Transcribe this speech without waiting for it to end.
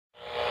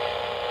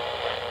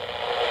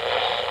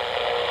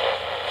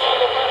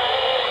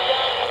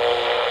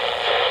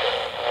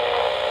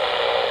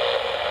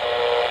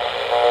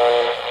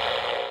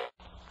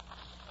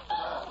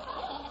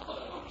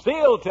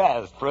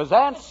Sealtest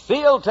presents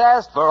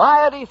Sealtest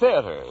Variety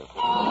Theater.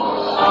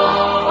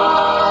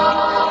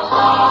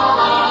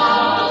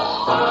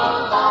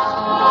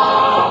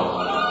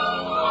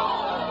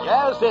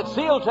 Yes, it's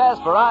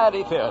Sealtest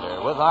Variety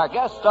Theater with our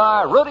guest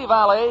star, Rudy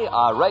Valley,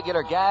 our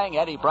regular gang,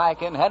 Eddie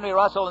Bracken, Henry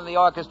Russell in the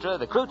orchestra,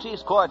 the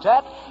Crucis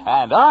Quartet,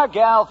 and our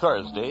gal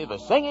Thursday, the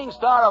singing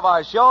star of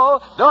our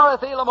show,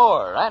 Dorothy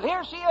Lamour. And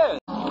here she is.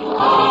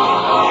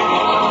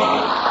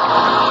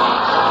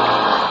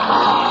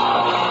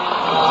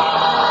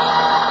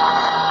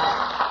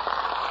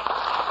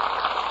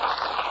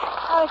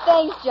 Oh,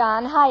 thanks,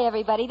 John. Hi,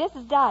 everybody. This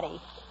is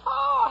Dottie.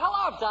 Oh,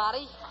 hello,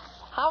 Dottie.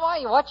 How are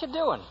you? What you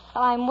doing?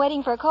 Well, I'm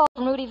waiting for a call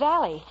from Rudy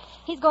Valley.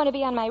 He's going to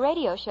be on my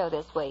radio show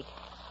this week.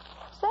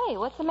 Say,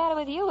 what's the matter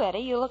with you,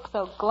 Eddie? You look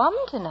so glum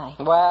tonight.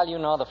 Well, you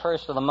know, the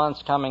first of the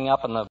month's coming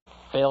up and the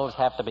bills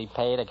have to be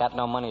paid. I got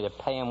no money to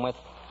pay them with.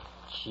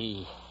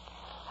 Gee,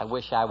 I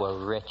wish I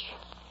were rich.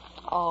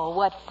 Oh,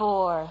 what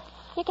for?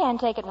 You can't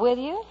take it with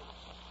you.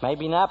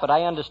 Maybe not, but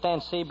I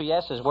understand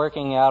CBS is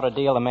working out a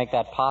deal to make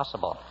that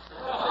possible.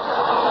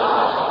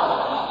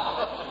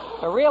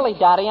 But really,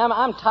 Dottie,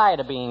 I'm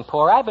tired of being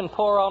poor. I've been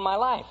poor all my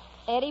life.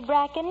 Eddie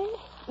Bracken,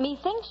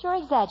 methinks you're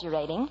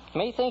exaggerating.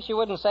 Methinks you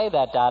wouldn't say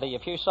that, Dottie,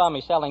 if you saw me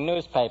selling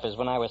newspapers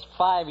when I was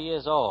 5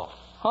 years old.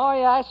 Oh,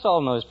 yeah, I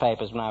sold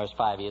newspapers when I was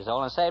 5 years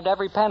old and saved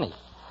every penny.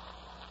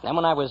 Then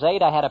when I was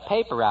 8, I had a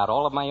paper out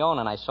all of my own,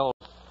 and I sold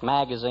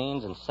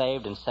magazines and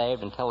saved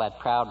until that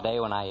proud day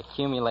when I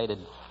accumulated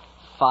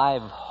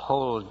 $5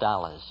 whole.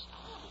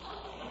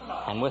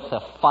 And with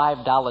the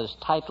 $5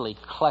 tightly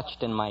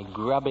clutched in my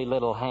grubby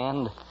little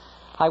hand,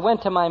 I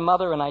went to my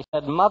mother and I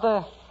said,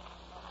 Mother,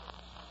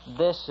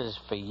 this is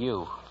for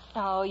you.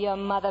 Oh, your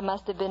mother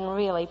must have been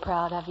really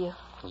proud of you.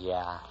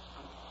 Yeah.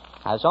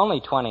 I was only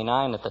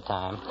 29 at the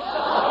time.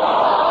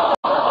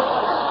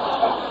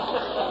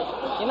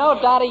 You know,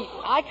 Dottie,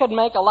 I could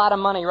make a lot of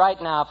money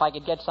right now if I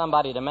could get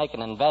somebody to make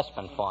an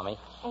investment for me.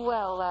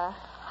 Well,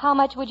 how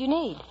much would you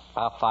need?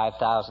 About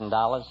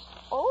 $5,000.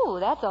 Oh,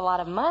 that's a lot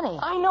of money.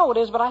 I know it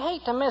is, but I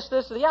hate to miss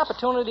this, the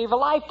opportunity of a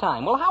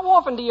lifetime. Well, how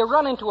often do you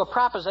run into a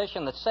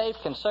proposition that's safe,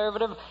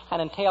 conservative,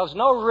 and entails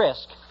no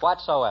risk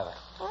whatsoever?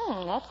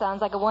 That sounds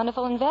like a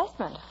wonderful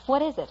investment.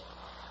 What is it?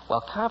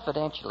 Well,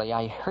 confidentially,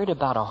 I heard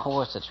about a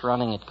horse that's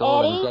running at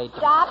Golden Eddie, Gate.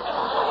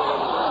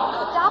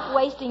 Stop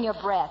wasting your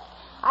breath.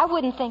 I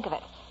wouldn't think of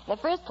it. In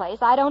the first place,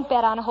 I don't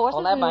bet on horses.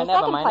 Well, never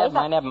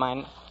Never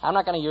mind. I'm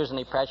not going to use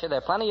any pressure. There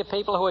are plenty of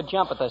people who would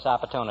jump at this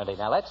opportunity.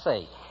 Now, let's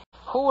see.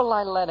 Who will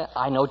I let in?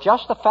 I know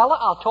just the fella.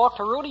 I'll talk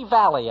to Rudy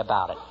Valley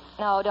about it.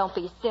 No, don't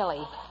be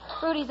silly.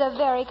 Rudy's a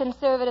very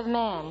conservative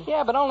man.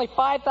 Yeah, but only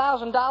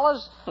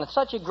 $5,000? And it's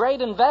such a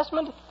great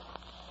investment?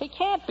 He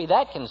can't be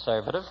that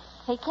conservative.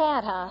 He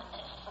can't, huh?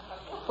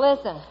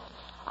 Listen,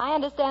 I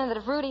understand that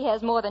if Rudy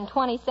has more than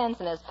 20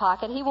 cents in his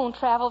pocket, he won't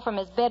travel from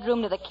his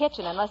bedroom to the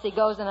kitchen unless he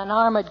goes in an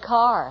armored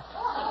car.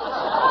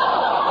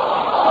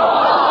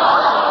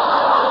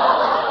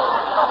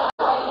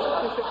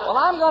 Well,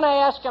 I'm going to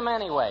ask him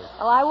anyway.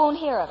 Well, I won't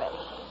hear of it.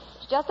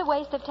 It's just a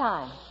waste of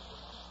time.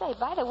 Say,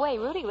 by the way,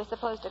 Rudy was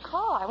supposed to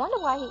call. I wonder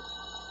why he...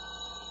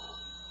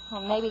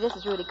 Well, maybe this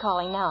is Rudy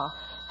calling now.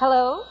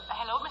 Hello?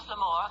 Hello, Miss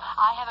Lamour.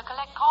 I have a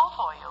collect call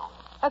for you.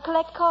 A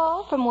collect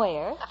call? From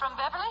where? From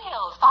Beverly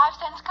Hills, 5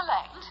 cents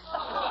collect.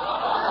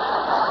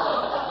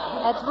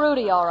 That's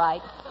Rudy, all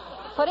right.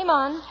 Put him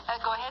on.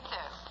 Go ahead,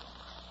 sir.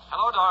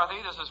 Hello,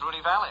 Dorothy. This is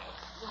Rudy Valley.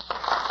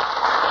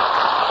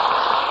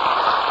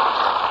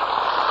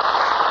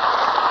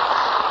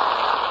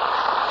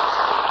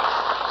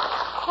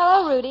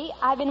 Hello, Rudy.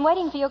 I've been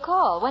waiting for your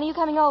call. When are you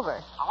coming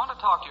over? I want to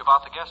talk to you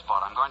about the guest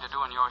spot I'm going to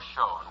do in your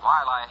show. And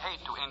while I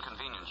hate to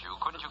inconvenience you,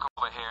 couldn't you come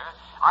over here?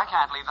 I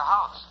can't leave the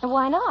house.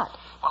 Why not?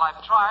 Well,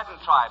 I've tried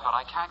and tried, but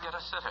I can't get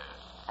a sitter.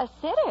 A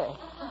sitter?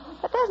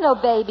 But there's no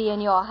baby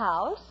in your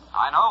house.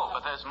 I know,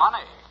 but there's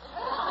money.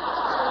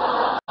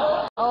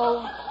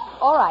 Oh,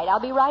 all right.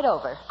 I'll be right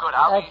over. Good,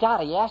 I'll be...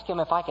 Dottie, ask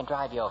him if I can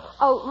drive you over.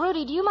 Oh,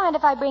 Rudy, do you mind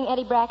if I bring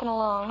Eddie Bracken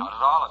along? Not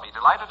at all. I'd be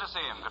delighted to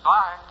see him.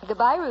 Goodbye.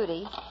 Goodbye,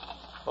 Rudy.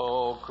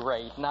 Oh,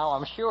 great. Now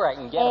I'm sure I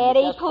can get him to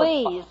Eddie, just put-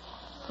 please.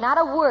 Not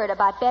a word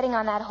about betting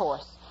on that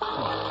horse.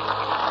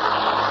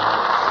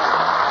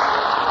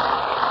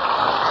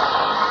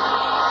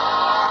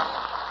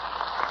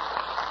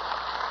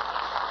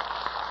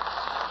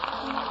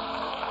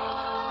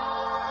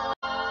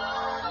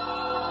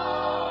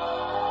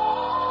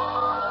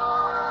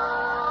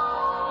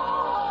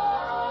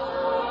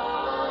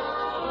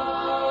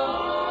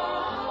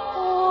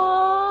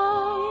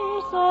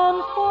 Once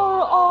and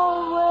for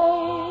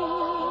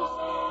always,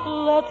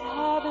 let's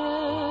have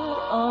it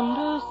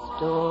understood.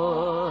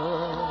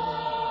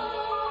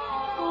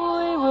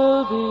 We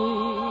will be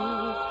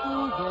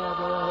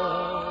together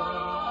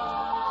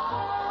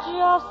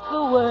just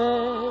the way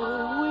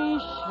we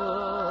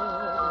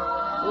should.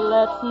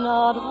 Let's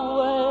not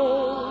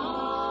wait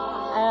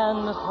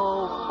and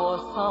hope for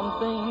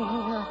something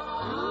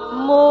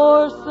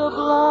more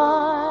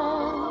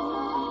sublime.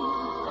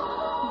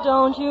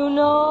 Don't you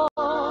know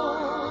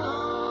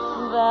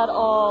that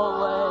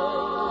always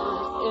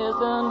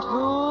isn't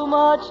who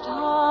much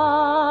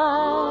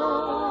time.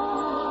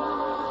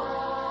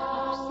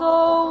 So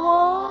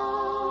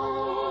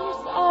once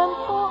and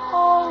for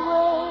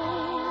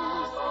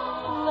always,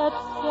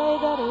 let's say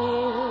that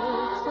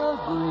it's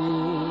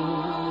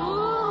agreed.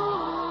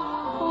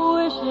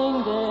 Wishing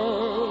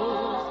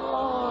days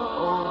are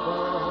over.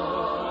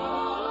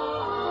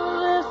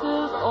 This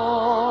is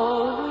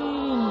all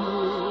we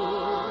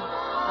need.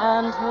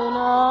 And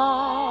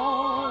tonight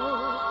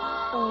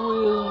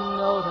we'll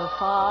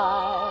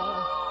notify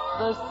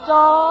the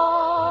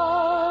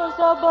stars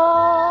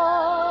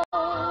above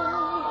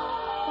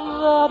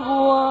that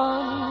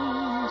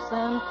once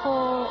and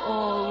for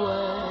always,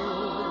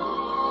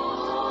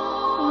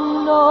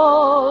 no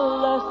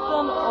less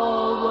than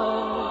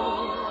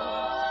always,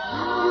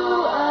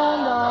 you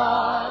and I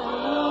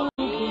will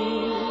be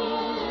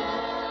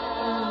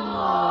in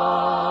love.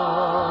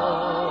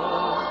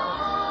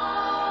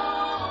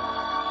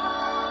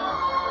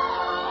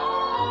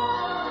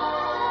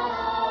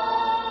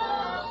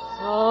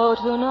 So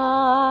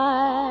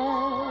tonight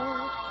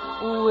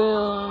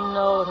we'll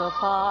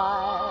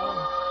notify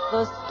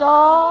the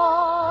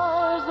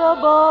stars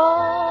above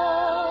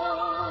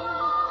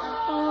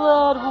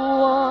that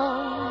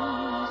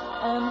once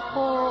and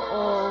for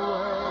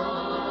always,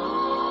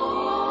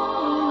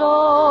 no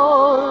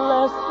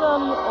less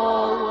than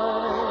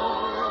always,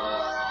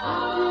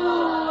 you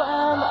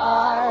and I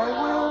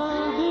will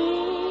be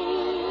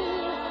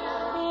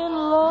in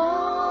love.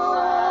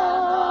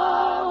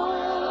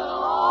 We'll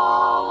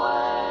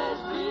always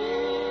be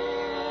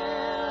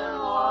in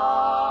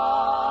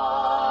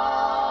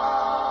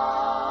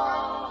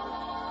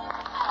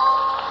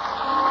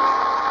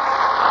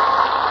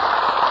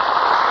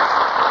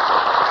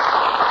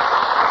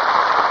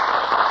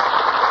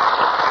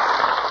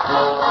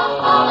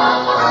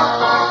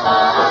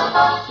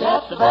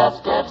Get the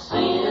best, get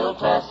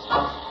Sealtest.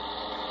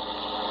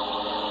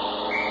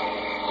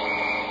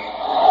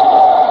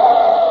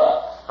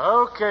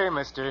 Okay,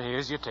 mister,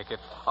 here's your ticket.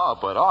 Oh,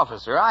 but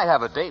officer, I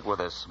have a date with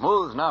a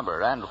smooth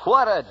number, and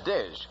what a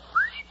dish.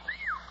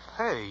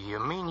 Hey, you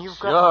mean you've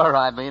got... Sure,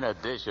 I mean a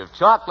dish of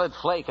chocolate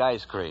flake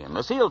ice cream.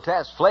 The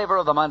Sealtest flavor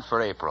of the month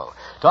for April.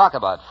 Talk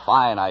about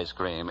fine ice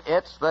cream.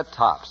 It's the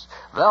tops.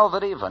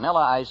 Velvety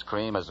vanilla ice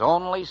cream as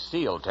only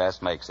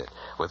Sealtest makes it,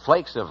 with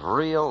flakes of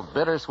real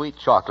bittersweet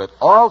chocolate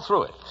all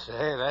through it.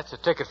 Say, that's a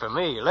ticket for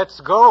me.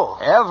 Let's go.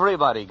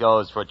 Everybody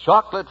goes for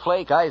chocolate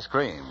flake ice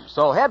cream.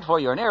 So head for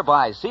your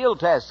nearby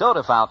Sealtest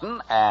soda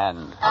fountain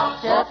and...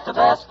 Get the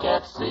best,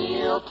 get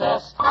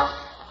Sealtest.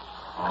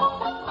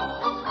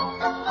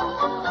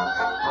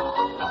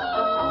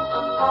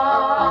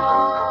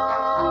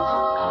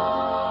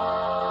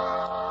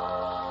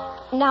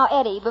 Now,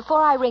 Eddie,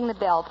 before I ring the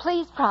bell,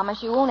 please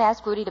promise you won't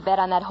ask Rudy to bet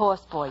on that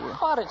horse for you.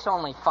 But it's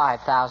only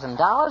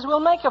 $5,000. We'll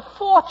make a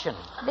fortune.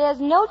 There's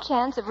no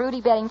chance of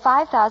Rudy betting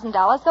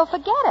 $5,000, so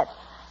forget it.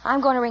 I'm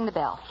going to ring the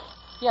bell.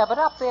 Yeah, but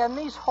up there in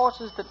these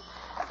horses that...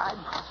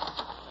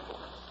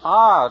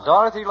 Ah,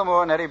 Dorothy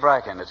Lamour and Eddie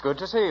Bracken. It's good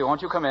to see you.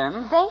 Won't you come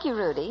in? Thank you,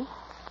 Rudy.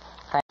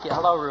 Thank you.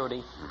 Hello,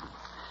 Rudy.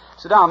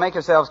 Sit down. Make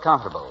yourselves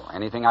comfortable.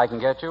 Anything I can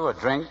get you? A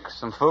drink?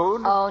 Some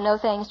food? Oh, no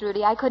thanks,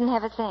 Rudy. I couldn't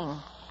have a thing.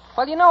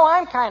 Well, you know,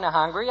 I'm kind of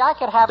hungry. I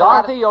could have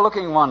Dorothy, you're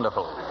looking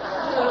wonderful.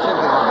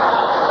 Simply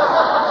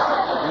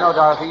wonderful. You know,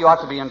 Dorothy, you ought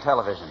to be in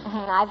television.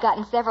 I've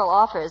gotten several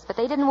offers, but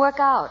they didn't work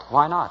out.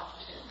 Why not?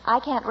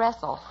 I can't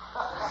wrestle.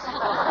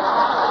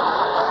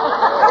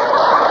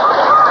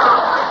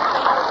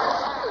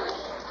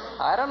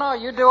 I don't know.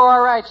 You do all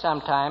right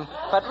sometime.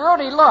 But,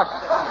 Rudy, look.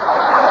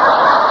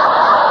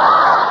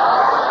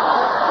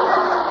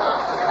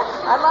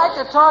 I'd like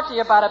to talk to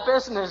you about a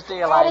business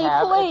deal Eddie, I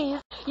have. please.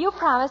 You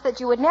promised that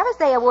you would never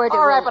say a word to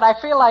All right, Rudy. but I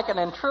feel like an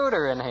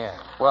intruder in here.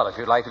 Well, if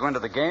you'd like to go into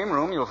the game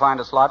room, you'll find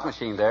a slot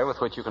machine there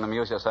with which you can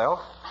amuse yourself.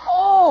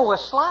 Oh, a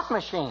slot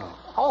machine.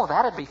 Oh,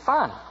 that'd be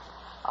fun.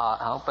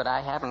 But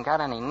I haven't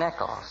got any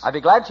nickels. I'd be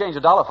glad to change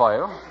 $1 for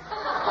you.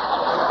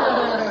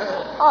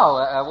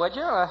 Oh, would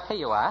you? Here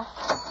you are.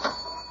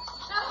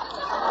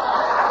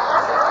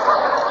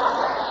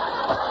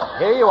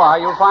 Here you are.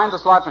 You'll find the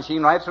slot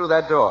machine right through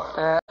that door.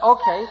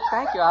 Okay,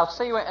 thank you. I'll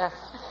see you.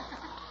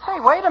 Hey,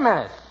 wait a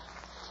minute.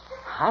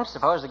 I'm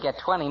supposed to get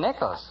 20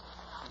 nickels.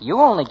 You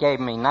only gave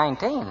me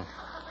 19.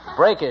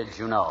 Breakage,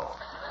 you know.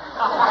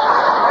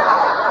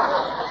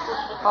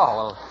 Oh,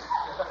 well,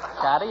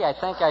 Daddy, I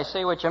think I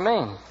see what you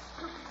mean.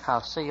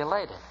 I'll see you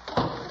later.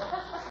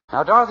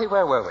 Now, Dorothy,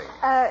 where were we?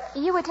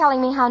 You were telling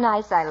me how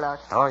nice I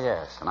looked. Oh,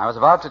 yes. And I was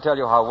about to tell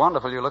you how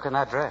wonderful you look in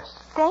that dress.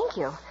 Thank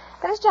you.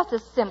 That is just a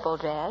simple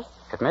dress.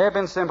 It may have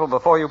been simple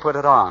before you put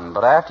it on,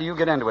 but after you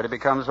get into it, it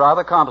becomes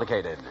rather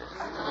complicated.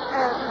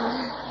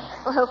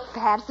 Well,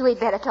 perhaps we'd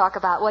better talk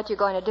about what you're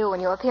going to do when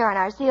you appear on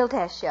our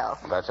Sealtest show.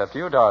 That's up to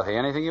you, Dorothy.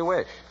 Anything you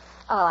wish.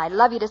 Oh, I'd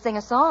love you to sing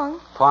a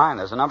song. Fine.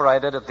 There's a number I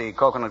did at the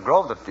Coconut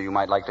Grove that you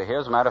might like to hear.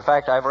 As a matter of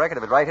fact, I have a record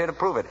of it right here to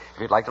prove it,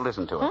 if you'd like to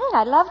listen to it.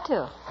 I'd love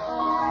to.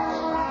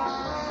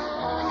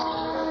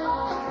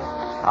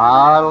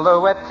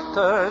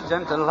 Alouette,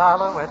 gentle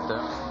alouette,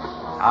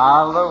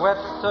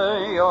 Alouette,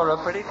 you're a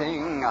pretty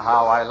thing.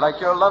 How I like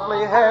your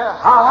lovely hair.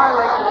 How I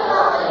like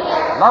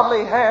your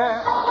lovely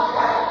hair.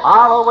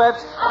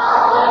 Alouette.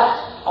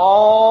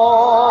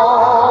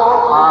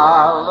 Oh,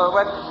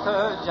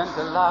 Alouette,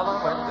 gentle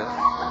Alouette.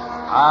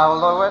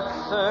 Alouette,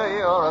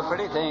 you're a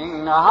pretty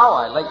thing. How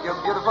I like your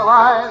beautiful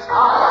eyes.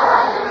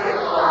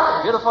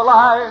 Beautiful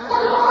eyes.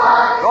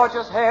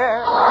 Gorgeous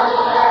hair.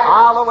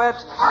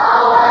 Alouette.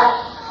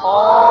 Oh,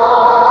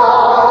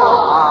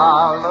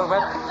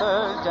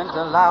 Alouette,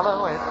 gentle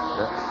Alouette.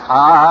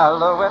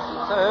 Alouette,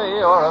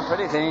 you're a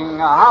pretty thing.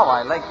 How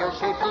I like your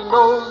shapely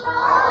nose.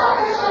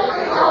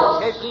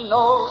 Shapely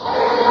nose.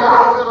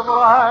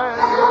 Beautiful eyes.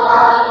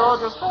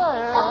 Gorgeous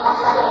hair.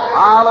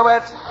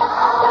 Alouette.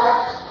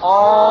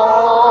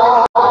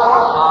 Oh,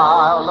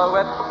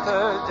 Alouette,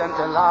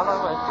 gentle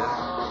Alouette.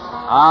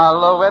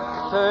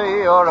 Alouette,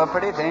 you're a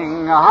pretty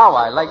thing. How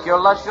I like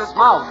your luscious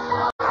mouth.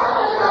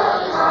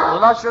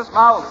 Luscious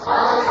mouth.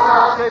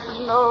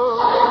 Shapely nose.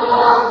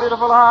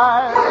 Beautiful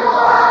eyes.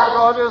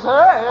 Gorgeous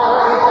hair.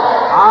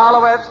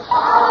 Alouette.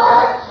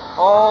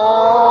 Oh,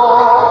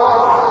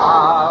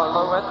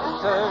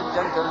 Alouette,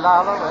 gentle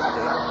Alouette.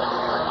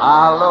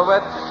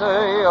 Alouette,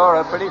 you're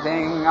a pretty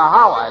thing.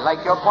 How I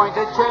like your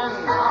pointed chin.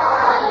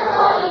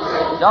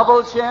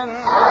 Double chin.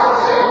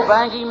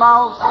 Bangy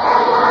mouth.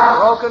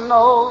 Broken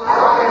nose.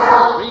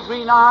 Three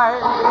green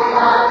eyes.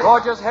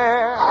 Gorgeous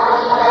hair.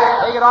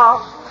 Take it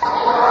off.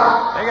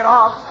 Take it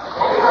off.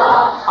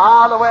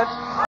 Alouette.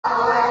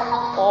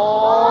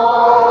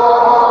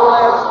 Oh,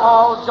 let's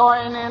all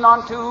join in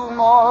on two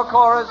more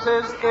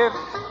choruses if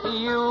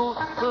you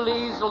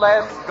please.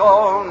 Let's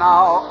go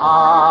now.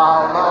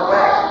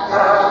 Alouette,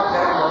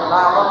 gentle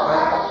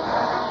Alouette.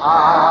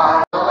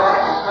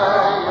 Alouette,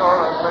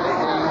 you're a pretty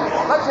thing.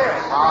 Let's hear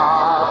it.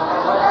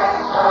 Alouette,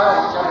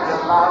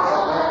 gentle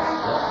Alouette.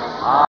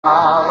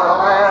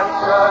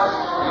 Alouette,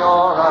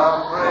 you're a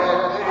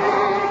pretty thing.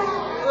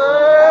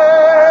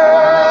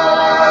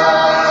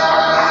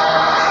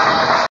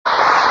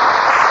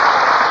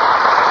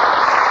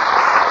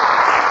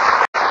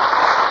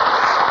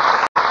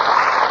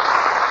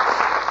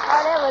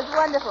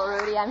 Wonderful,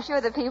 Rudy. I'm sure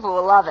the people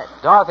will love it.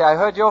 Dorothy, I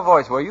heard your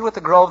voice. Were you at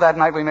the Grove that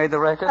night we made the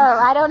record? Oh,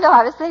 I don't know.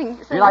 I was singing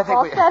I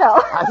falsetto.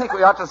 think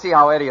we ought to see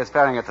how Eddie is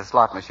faring at the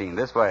slot machine.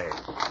 This way.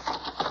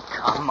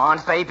 Come on,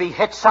 baby.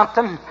 Hit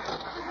something.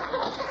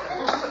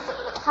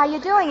 How you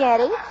doing,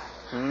 Eddie?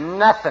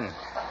 Nothing.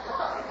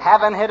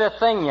 Haven't hit a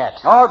thing yet.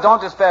 Oh,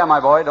 don't despair, my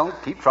boy. Don't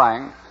keep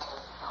trying.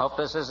 Hope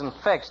this isn't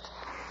fixed.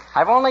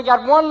 I've only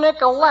got one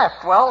nickel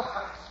left. Well,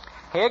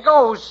 here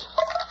goes.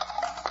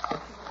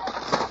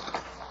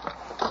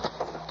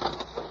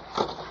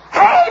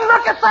 Hey,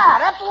 look at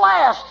that! At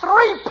last,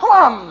 3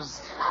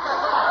 plums!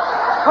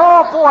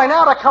 Oh, boy,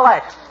 now to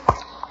collect.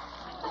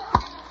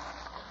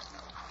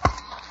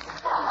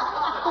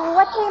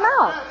 What came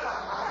out?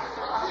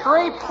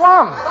 3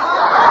 plums.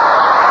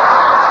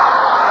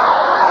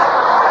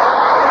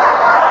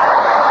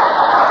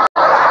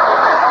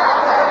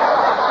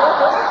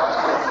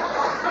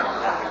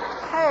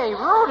 Hey,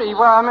 Rudy,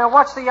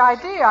 what's the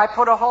idea? I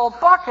put a whole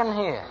buck in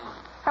here.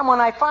 And when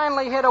I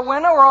finally hit a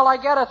winner, all I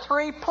get are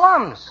 3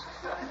 plums.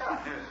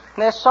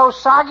 They're so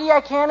soggy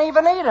I can't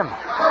even eat them.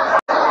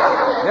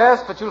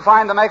 Yes, but you'll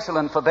find them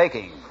excellent for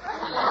baking.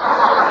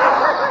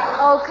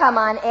 Oh, come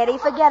on, Eddie.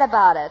 Forget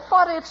about it.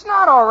 But it's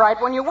not all right.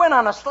 When you win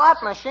on a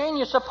slot machine,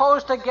 you're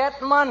supposed to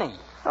get money.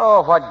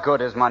 Oh, what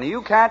good is money?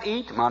 You can't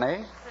eat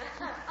money.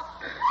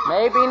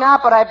 Maybe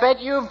not, but I bet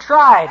you've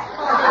tried.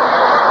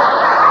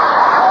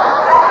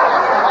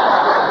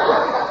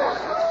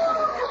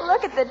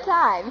 Look at the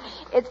time.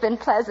 It's been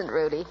pleasant,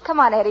 Rudy. Come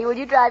on, Eddie. Will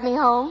you drive me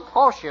home?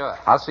 Oh, sure.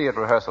 I'll see you at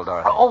rehearsal,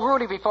 Dorothy. Oh,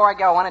 Rudy, before I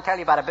go, I want to tell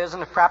you about a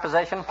business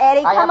proposition.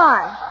 Eddie, come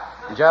on.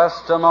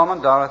 Just a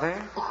moment, Dorothy.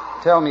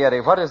 Tell me, Eddie,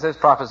 what is this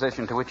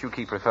proposition to which you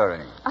keep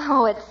referring?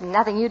 Oh, it's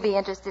nothing you'd be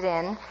interested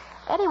in.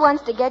 Eddie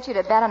wants to get you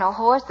to bet on a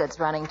horse that's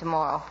running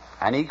tomorrow.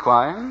 An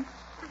equine?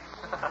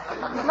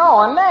 No,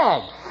 a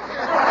nag.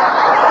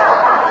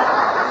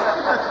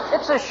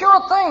 It's a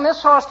sure thing.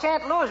 This horse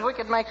can't lose. We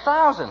could make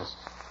thousands.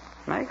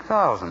 Make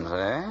thousands,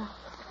 eh?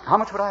 How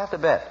much would I have to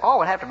bet? Oh,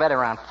 we'd have to bet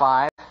around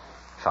 5.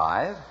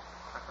 5?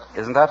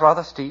 Isn't that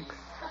rather steep?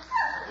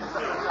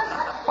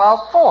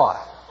 Well, 4.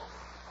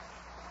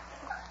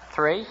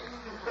 3.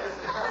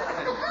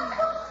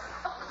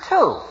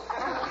 2.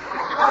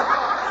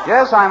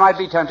 Yes, I might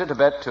be tempted to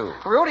bet 2.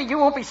 Rudy, you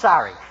won't be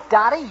sorry.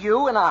 Dottie,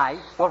 you and I,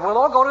 we'll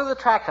all go to the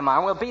track tomorrow,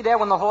 and we'll be there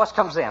when the horse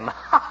comes in.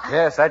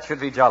 Yes, that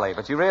should be jolly.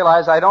 But you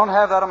realize I don't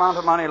have that amount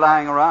of money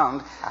lying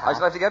around. I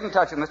shall have to get in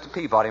touch with Mr.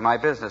 Peabody, my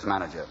business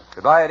manager.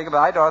 Goodbye, Eddie.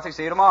 Goodbye, Dorothy.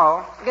 See you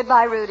tomorrow.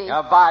 Goodbye, Rudy.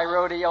 Goodbye,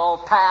 Rudy,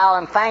 old pal,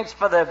 and thanks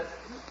for the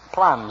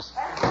plums.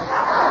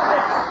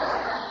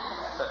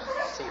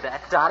 See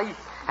that, Dottie?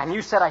 And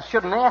you said I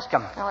shouldn't ask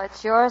him. Oh, it's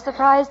sure a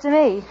surprise to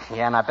me.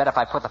 Yeah, and I bet if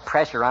I put the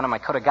pressure on him, I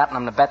could have gotten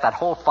him to bet that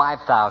whole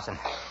 5,000.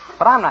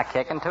 But I'm not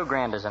kicking.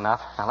 $2,000 is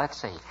enough. Now,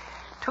 let's see.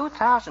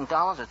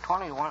 $2,000 at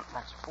 21.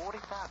 That's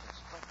 40,000.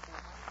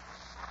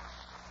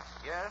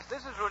 Yes, this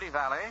is Rudy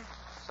Valley.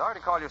 Sorry to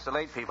call you so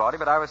late, Peabody,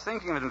 but I was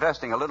thinking of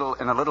investing in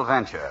a little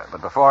venture. But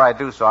before I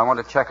do so, I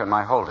want to check on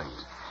my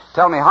holdings.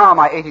 Tell me, how are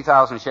my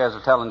 80,000 shares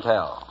of Tell and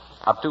Tell?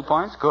 Up 2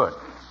 points? Good.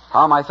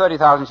 How are my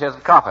 30,000 shares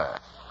of Copper?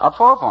 Up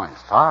 4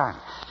 points. Fine.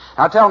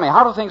 Now tell me,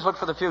 how do things look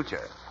for the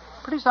future?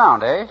 Pretty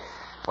sound, eh?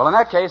 Well, in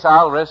that case,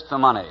 I'll risk the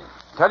money.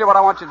 Tell you what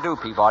I want you to do,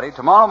 Peabody.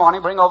 Tomorrow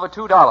morning, bring over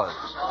 $2. I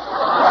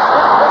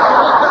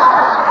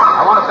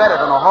want to bet it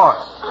on a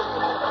horse.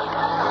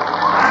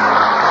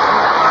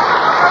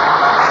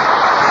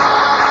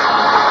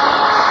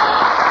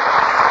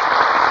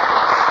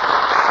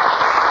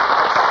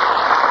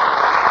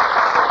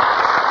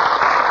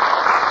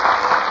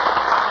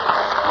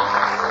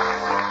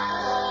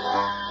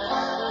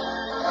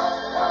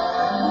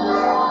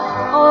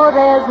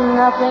 There's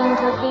nothing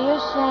to be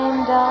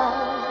ashamed of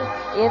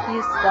if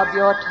you stub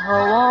your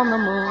toe on the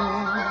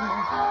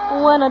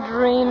moon. When a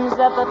dream's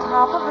at the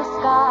top of the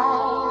sky,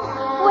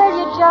 well,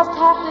 you just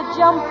have to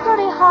jump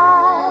pretty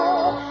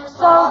high.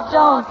 So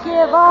don't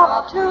give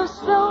up too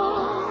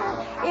soon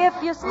if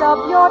you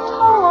stub your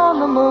toe on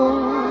the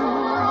moon.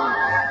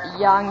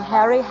 Young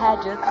Harry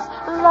Hadgetts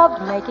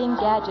loved making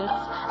gadgets.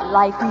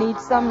 Life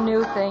needs some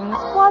new things,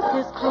 was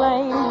his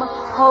claim.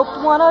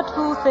 Hoped 1 or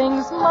 2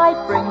 things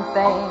might bring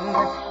fame.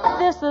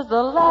 This is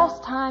the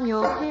last time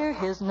you'll hear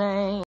his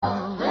name.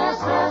 This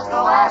is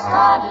the last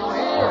time you'll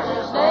hear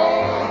his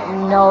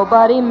name.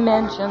 Nobody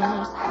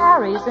mentions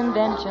Harry's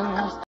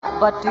inventions,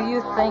 but do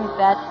you think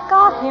that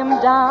got him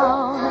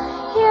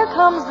down? Here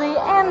comes the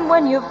end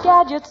when you've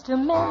gadgets to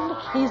mend.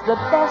 He's the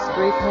best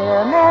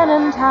repairman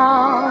in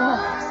town.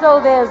 So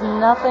there's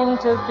nothing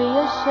to be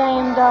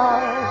ashamed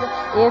of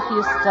if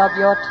you stub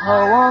your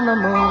toe on the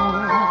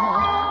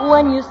moon.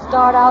 When you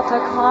start out to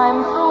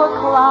climb through a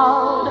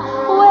cloud,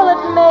 well,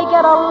 it may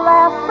get a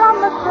laugh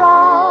from the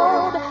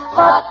crowd,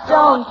 but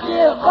don't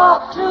give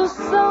up too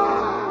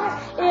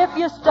soon if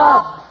you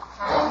stub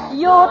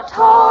your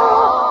toe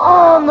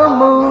on the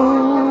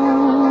moon.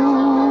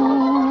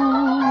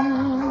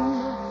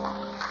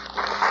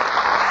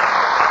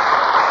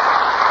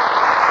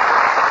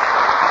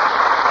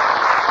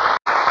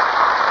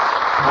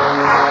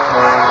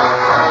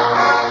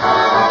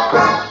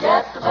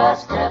 Get the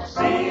best, get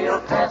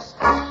Sealtest.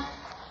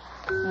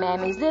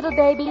 Mammy's little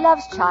baby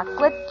loves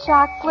chocolate,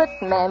 chocolate.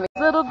 Mammy's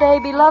little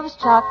baby loves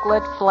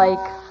chocolate flake.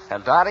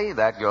 And, Dottie,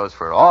 that goes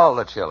for all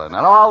the children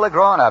and all the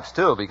grown-ups,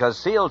 too, because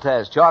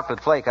Sealtest Chocolate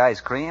Flake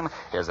Ice Cream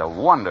is a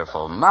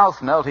wonderful,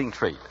 mouth-melting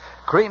treat.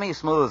 Creamy,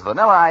 smooth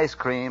vanilla ice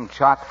cream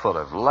chock full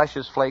of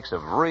luscious flakes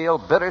of real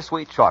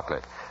bittersweet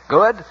chocolate.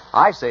 Good?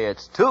 I say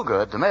it's too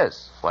good to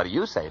miss. What do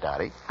you say,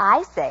 Dottie?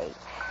 I say,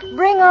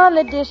 bring on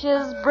the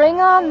dishes,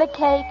 bring on the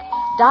cake.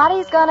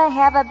 Dottie's gonna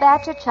have a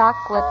batch of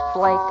chocolate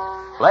flake.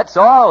 Let's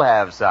all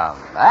have some.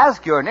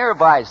 Ask your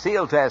nearby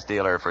Sealtest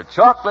dealer for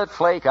chocolate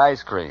flake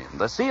ice cream,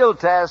 the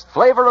Sealtest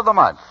flavor of the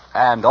month,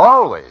 and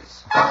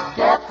always.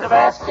 Get the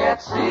best,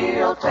 get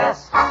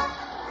Sealtest.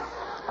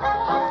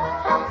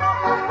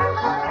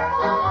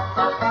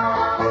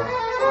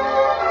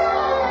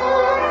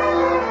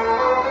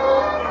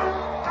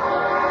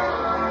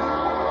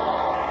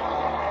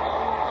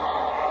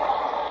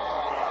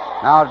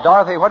 Now,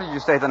 Dorothy, what did you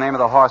say the name of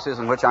the horse is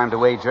in which I'm to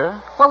wager?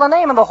 Well, the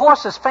name of the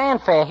horse is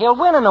Fanfare. He'll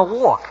win in a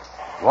walk.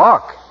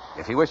 Walk.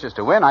 If he wishes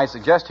to win, I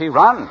suggest he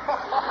run.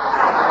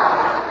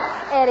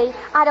 Eddie,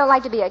 I don't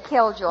like to be a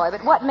killjoy,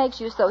 but what makes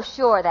you so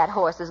sure that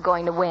horse is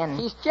going to win?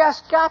 He's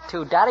just got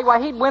to, Dottie. Why,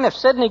 he'd win if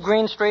Sidney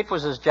Greenstreet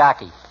was his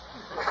jockey.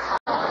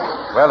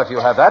 Well, if you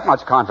have that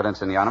much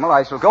confidence in the animal,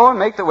 I shall go and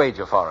make the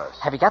wager for us.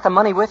 Have you got the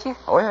money with you?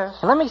 Oh, yes.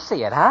 Let me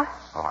see it, huh?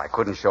 Oh, I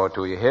couldn't show it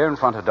to you here in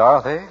front of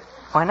Dorothy.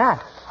 Why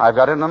not? I've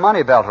got it in a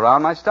money belt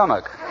around my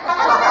stomach.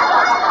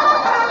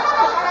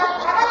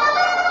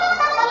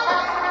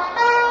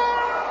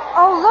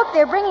 Oh, look,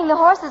 they're bringing the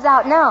horses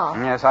out now.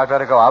 Yes, I'd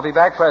better go. I'll be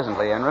back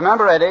presently. And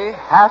remember, Eddie,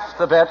 half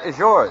the bet is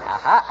yours.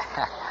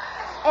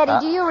 Eddie,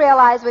 do you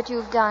realize what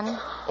you've done?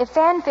 If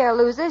Fanfare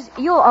loses,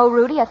 you'll owe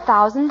Rudy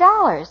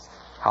 $1,000.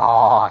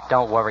 Oh,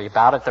 don't worry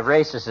about it. The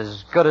race is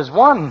as good as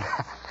won.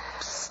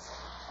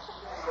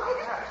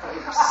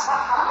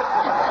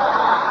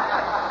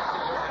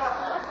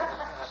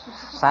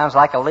 Sounds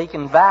like a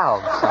leaking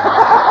valve.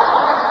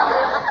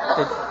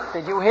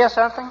 Did you hear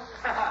something?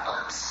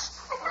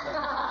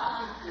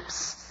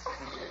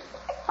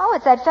 Oh,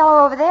 it's that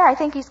fellow over there. I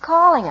think he's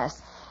calling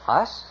us.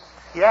 Us?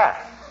 Yeah,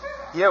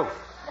 you.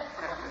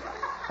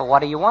 Well, what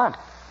do you want?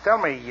 Tell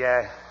me,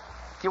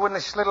 you and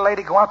this little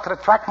lady go out to the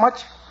track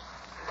much?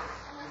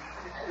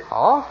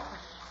 Oh?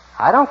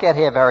 I don't get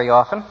here very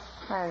often.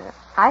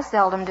 I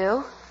seldom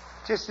do.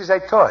 Just as I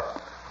thought.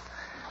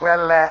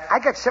 Well, I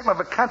got something of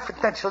a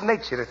confidential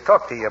nature to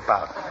talk to you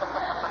about.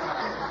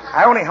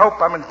 I only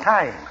hope I'm in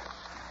time.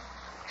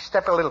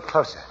 Step a little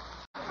closer.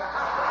 Say,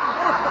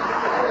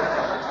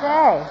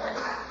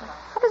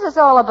 what is this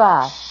all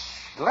about?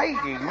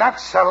 Lady, not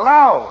so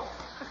loud.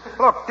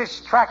 Look, this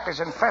track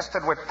is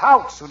infested with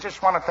touts who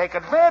just want to take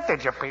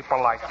advantage of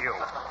people like you.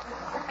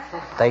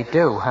 They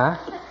do, huh?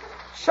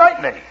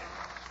 Certainly.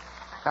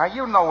 Now,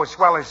 you know as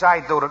well as I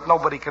do that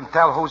nobody can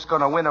tell who's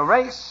going to win a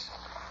race.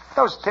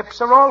 Those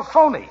tips are all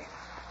phony.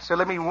 So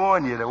let me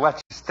warn you to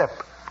watch your step.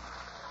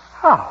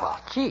 Oh, well,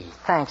 gee,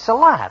 thanks a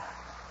lot.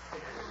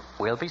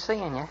 We'll be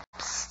seeing you.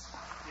 Psst.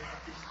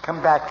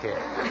 Come back here.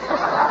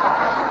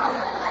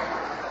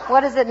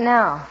 What is it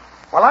now?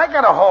 Well, I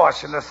got a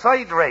horse in the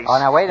third race. Oh,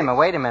 now, wait a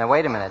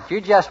minute. You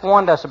just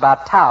warned us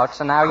about touts,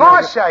 and now Of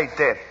course I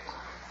did.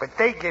 But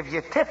they give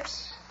you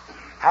tips.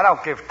 I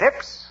don't give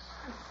tips.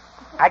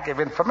 I give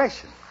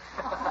information.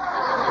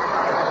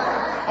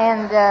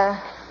 And,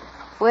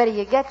 where do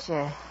you get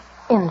your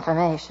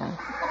information?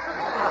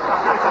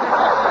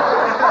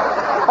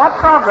 What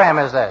program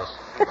is this?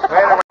 Wait a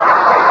minute.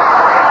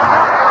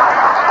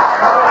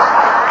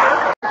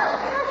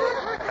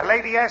 The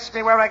lady asked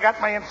me where I got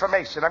my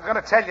information. I'm going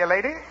to tell you,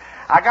 lady.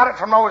 I got it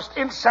from the most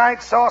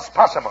inside source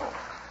possible.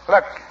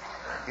 Look,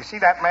 you see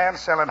that man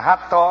selling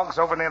hot dogs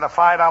over near the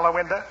 $5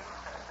 window?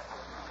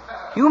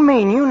 You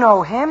mean you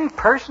know him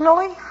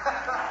personally?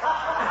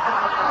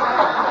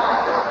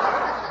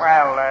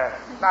 Well,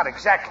 not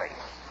exactly.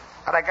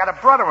 But I got a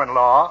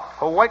brother-in-law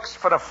who works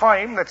for the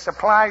firm that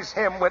supplies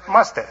him with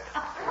mustard.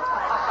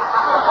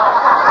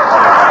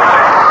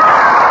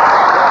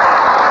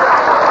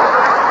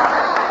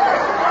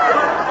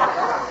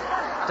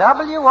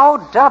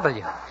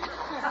 W-O-W.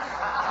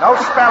 No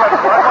spelling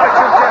for it. What did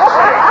you just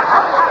say?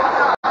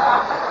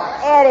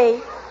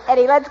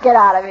 Eddie, let's get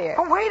out of here.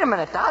 Oh, wait a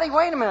minute, Dottie,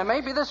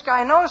 Maybe this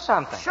guy knows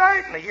something.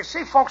 Certainly. You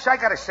see, folks, I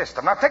got a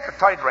system. Now, take the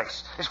third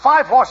race. There's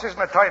 5 horses in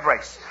the third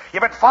race. You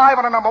bet 5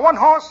 on the number 1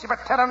 horse, you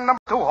bet 10 on the number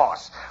 2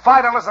 horse.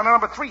 $5 on the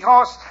number 3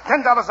 horse,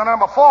 $10 on the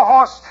number 4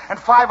 horse, and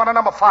 5 on the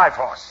number 5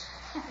 horse.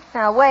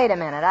 Now, wait a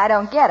minute. I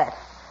don't get it.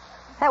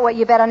 That way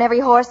you bet on every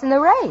horse in the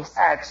race.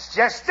 That's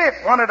just it.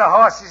 One of the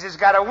horses has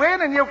got to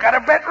win, and you've got to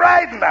bet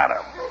riding on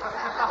him.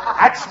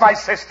 That's my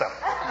system.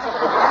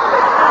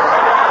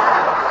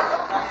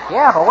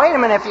 Yeah, but wait a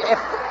minute.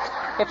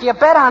 If you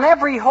bet on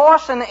every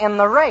horse in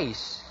the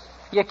race,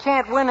 you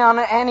can't win on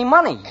any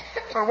money.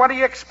 Well, what do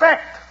you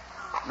expect?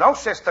 No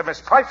system is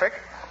perfect.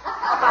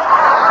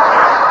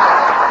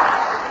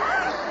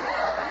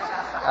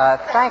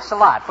 Thanks a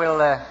lot.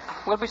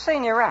 We'll be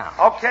seeing you around.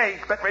 Okay,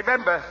 but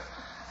remember,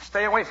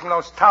 stay away from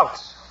those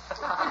touts.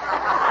 Well,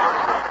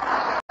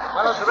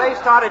 has the race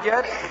started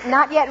yet?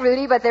 Not yet,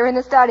 Rudy, but they're in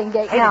the starting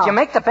gate Hey, now. did you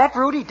make the bet,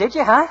 Rudy? Did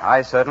you, huh?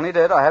 I certainly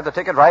did. I have the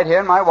ticket right here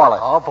in my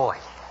wallet. Oh, boy.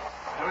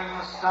 They're in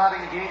the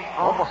starting gate,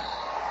 folks.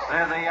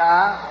 There they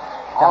are,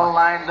 all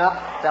lined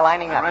up. They're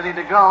lining up. Ready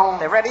to go.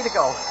 They're ready to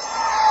go.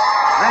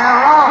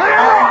 They're off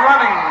and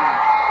running.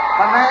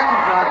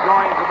 Bonanza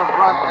going to the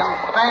front, and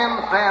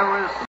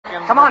Fanfare is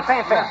second. Come on,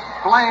 Fanfare. Miss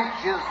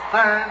Blanche is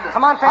third.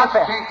 Come on,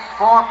 Fanfare. Hotcake's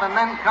fourth, and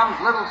then comes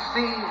Little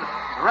Steve.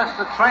 The rest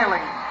are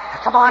trailing.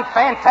 Come on,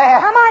 Fanfare.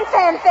 Come on,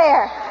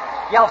 Fanfare.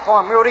 Yell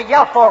for him, Rudy.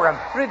 Yell for him.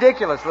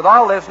 Ridiculous. With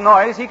all this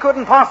noise, he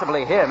couldn't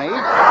possibly hear me.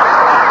 Around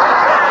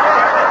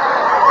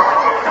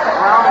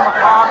the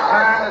far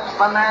turn, it's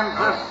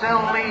Bonanza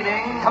still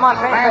leading. Come on,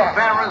 Fanfare.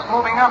 Fanfare is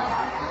moving up.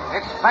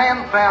 It's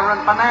Fanfare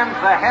and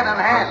Bonanza head in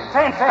hand.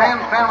 Fanfare.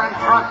 Fanfare in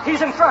front. He's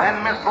in front. And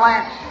Miss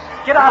Blanche.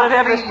 Get out of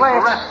there, Miss The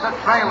Blanche. rest are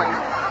trailing.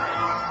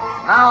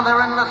 Now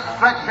they're in the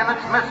stretch, and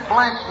it's Miss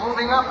Blanche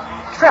moving up.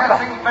 Tripper.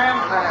 Passing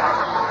Fanfare.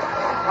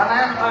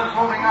 Bonanza's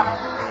moving up.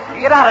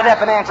 Get out of there,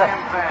 Bonanza.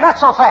 Fanfare. Not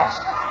so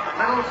fast.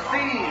 Little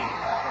Steve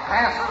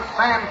passes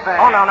Fanfare.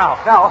 Oh, no.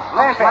 Looks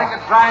Fanfare. like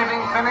a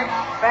driving finish.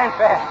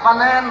 Fanfare.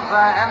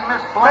 Bonanza and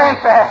Miss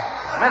Blanche. Fanfare.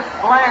 Miss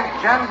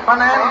Blanche and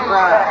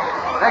Bonanza.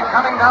 They're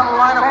coming down the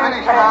line of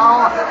finish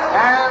now.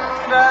 And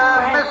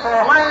Miss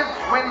Blanche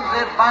wins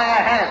it by a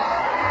head.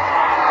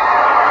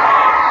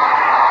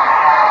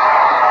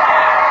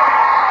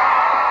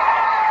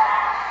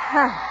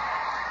 Huh.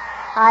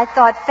 I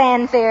thought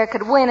Fanfare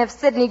could win if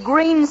Sidney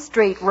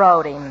Greenstreet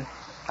rode him.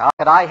 How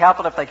could I help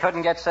it if they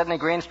couldn't get Sidney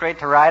Greenstreet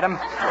to ride him?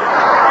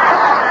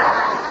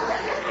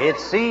 It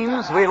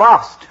seems we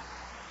lost.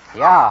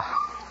 Yeah.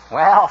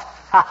 Well.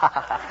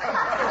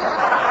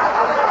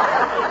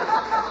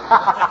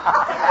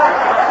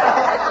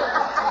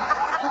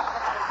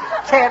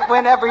 Can't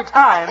win every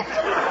time.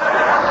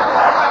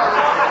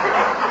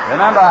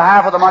 Remember,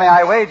 half of the money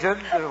I wagered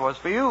was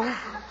for you.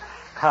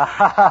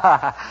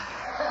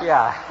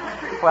 Yeah.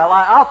 Well,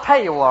 I'll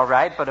pay you all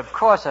right, but of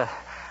course,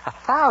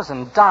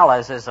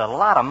 $1,000 is a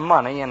lot of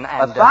money, and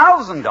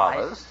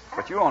 $1,000?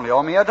 But you only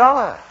owe me $1.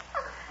 $1.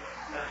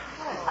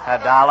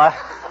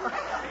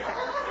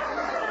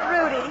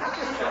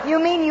 Rudy, you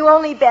mean you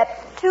only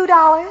bet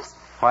 $2?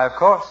 Why, of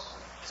course.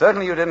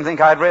 Certainly you didn't think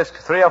I'd risk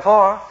 3 or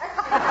 4.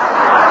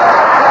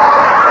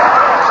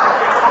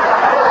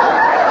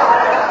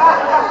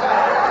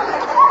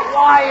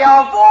 Why,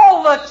 of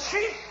all the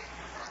cheap...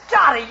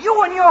 Dottie,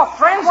 you and your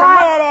friends...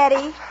 Quiet,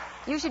 Eddie.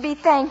 You should be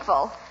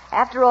thankful.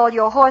 After all,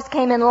 your horse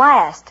came in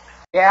last.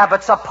 Yeah,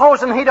 but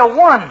supposing he'd have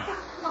won.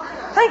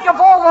 Think of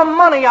all the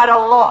money I'd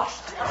have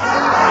lost.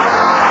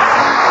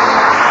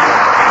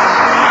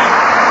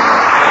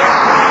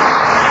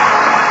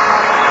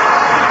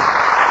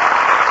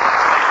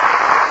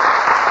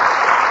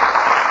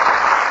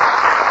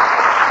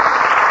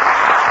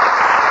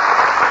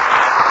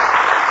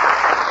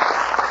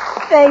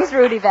 Thanks,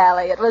 Rudy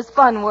Valley. It was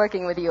fun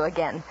working with you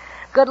again.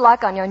 Good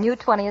luck on your new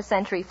 20th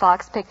Century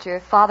Fox picture,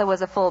 Father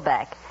Was a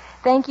Fullback.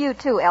 Thank you,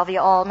 too,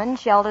 Elvia Allman,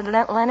 Sheldon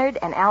Leonard,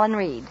 and Alan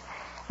Reed.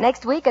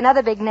 Next week,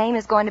 another big name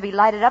is going to be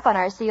lighted up on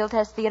our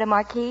Sealtest Theater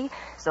marquee,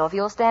 so if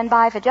you'll stand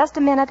by for just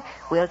a minute,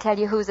 we'll tell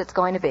you whose it's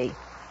going to be.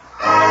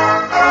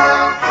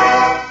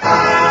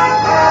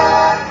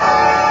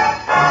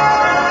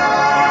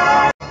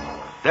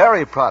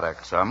 Dairy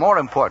products are more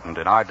important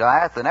in our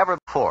diet than ever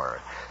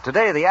before.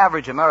 Today, the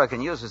average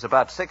American uses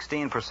about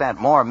 16%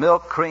 more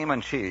milk, cream,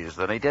 and cheese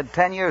than he did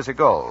 10 years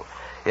ago.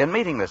 In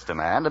meeting this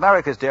demand,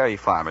 America's dairy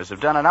farmers have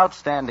done an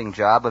outstanding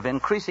job of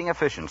increasing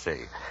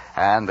efficiency,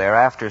 and they're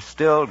after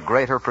still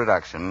greater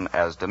production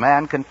as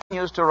demand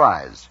continues to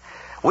rise.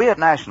 We at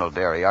National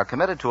Dairy are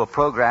committed to a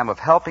program of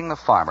helping the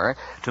farmer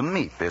to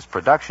meet this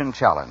production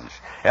challenge.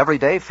 Every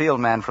day,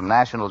 field men from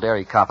National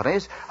Dairy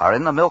companies are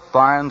in the milk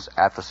barns,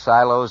 at the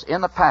silos,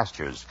 in the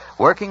pastures,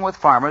 working with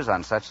farmers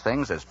on such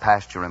things as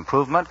pasture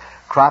improvement,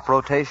 crop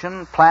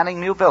rotation, planning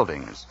new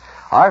buildings.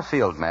 Our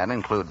field men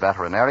include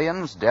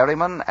veterinarians,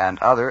 dairymen, and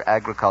other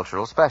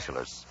agricultural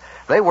specialists.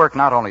 They work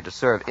not only to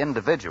serve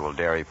individual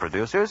dairy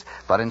producers,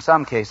 but in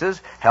some cases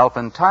help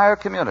entire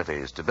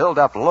communities to build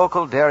up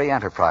local dairy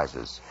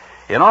enterprises.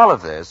 In all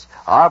of this,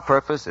 our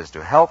purpose is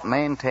to help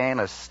maintain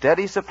a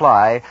steady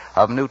supply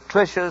of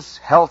nutritious,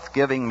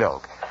 health-giving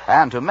milk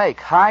and to make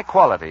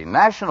high-quality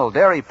National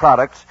Dairy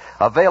products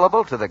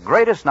available to the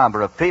greatest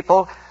number of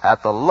people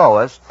at the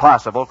lowest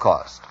possible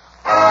cost.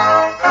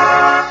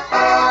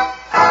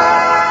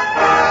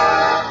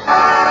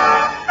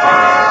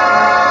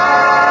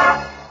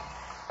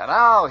 And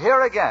now,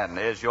 here again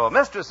is your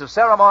mistress of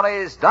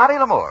ceremonies, Dottie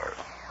L'Amour.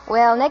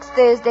 Well, next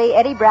Thursday,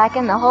 Eddie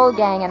Bracken, the whole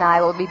gang, and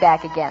I will be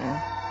back again.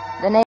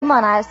 The name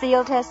on our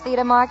Sealtest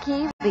Theater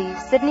marquee will be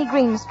Sidney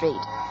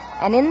Greenstreet.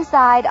 And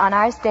inside, on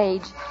our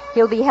stage,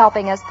 he'll be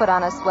helping us put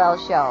on a swell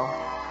show.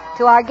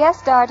 To our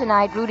guest star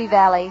tonight, Rudy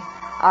Valley,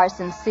 our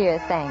sincere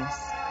thanks.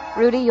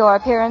 Rudy, your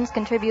appearance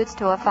contributes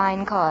to a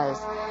fine cause.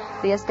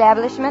 The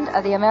establishment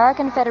of the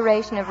American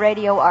Federation of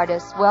Radio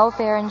Artists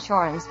Welfare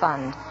Insurance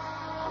Fund.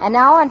 And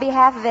now, on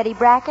behalf of Eddie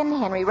Bracken,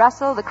 Henry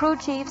Russell, the crew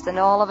chiefs, and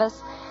all of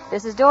us,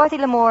 this is Dorothy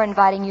L'Amour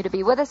inviting you to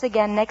be with us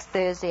again next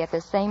Thursday at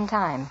the same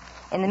time.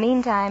 In the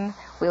meantime,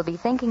 we'll be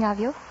thinking of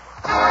you.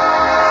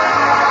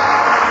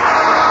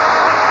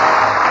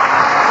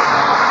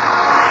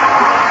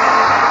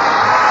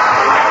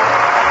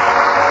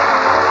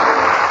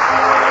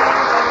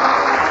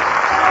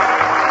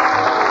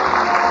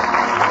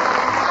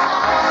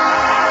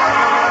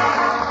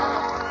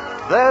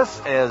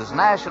 This is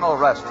National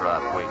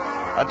Restaurant Week,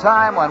 a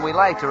time when we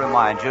like to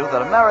remind you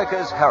that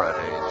America's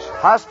heritage,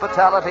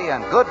 hospitality,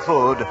 and good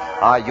food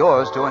are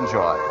yours to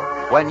enjoy.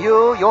 When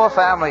you, your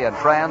family, and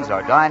friends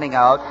are dining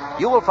out,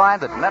 you will find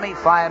that many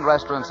fine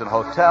restaurants and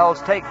hotels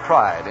take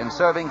pride in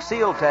serving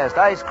Sealtest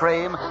ice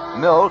cream,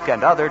 milk,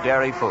 and other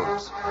dairy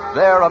foods.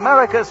 They're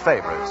America's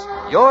favorites,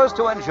 yours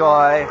to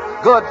enjoy,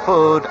 good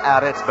food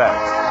at its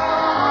best.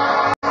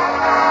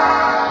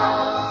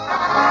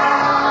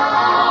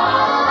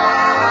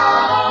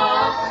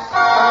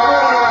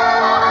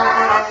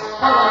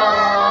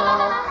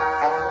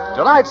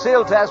 Tonight's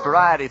Sealtest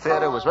Variety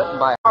Theater was written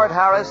by Howard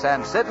Harris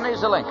and Sidney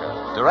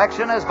Zelinka.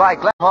 Direction is by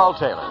Glenn Hall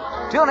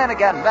Taylor. Tune in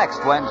again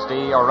next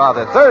Wednesday, or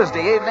rather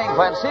Thursday evening,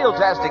 when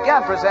Sealtest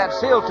again presents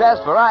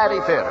Sealtest Variety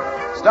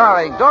Theater,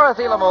 starring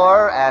Dorothy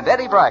L'Amour and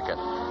Eddie Bracken,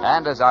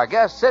 and as our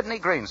guest, Sidney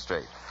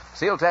Greenstreet.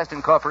 Sealtest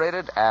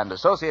Incorporated and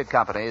associate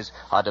companies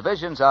are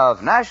divisions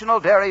of National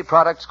Dairy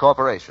Products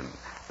Corporation.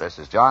 This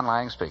is John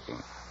Lang speaking.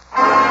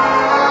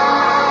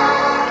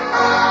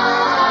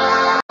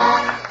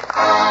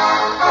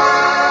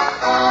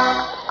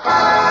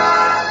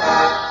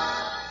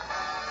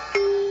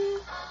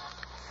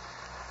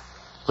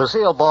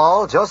 Lucille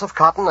Ball, Joseph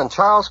Cotton, and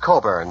Charles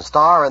Coburn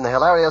star in the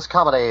hilarious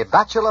comedy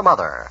Bachelor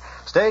Mother.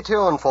 Stay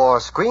tuned for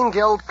Screen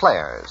Guild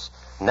Players,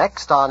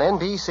 next on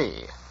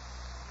NBC.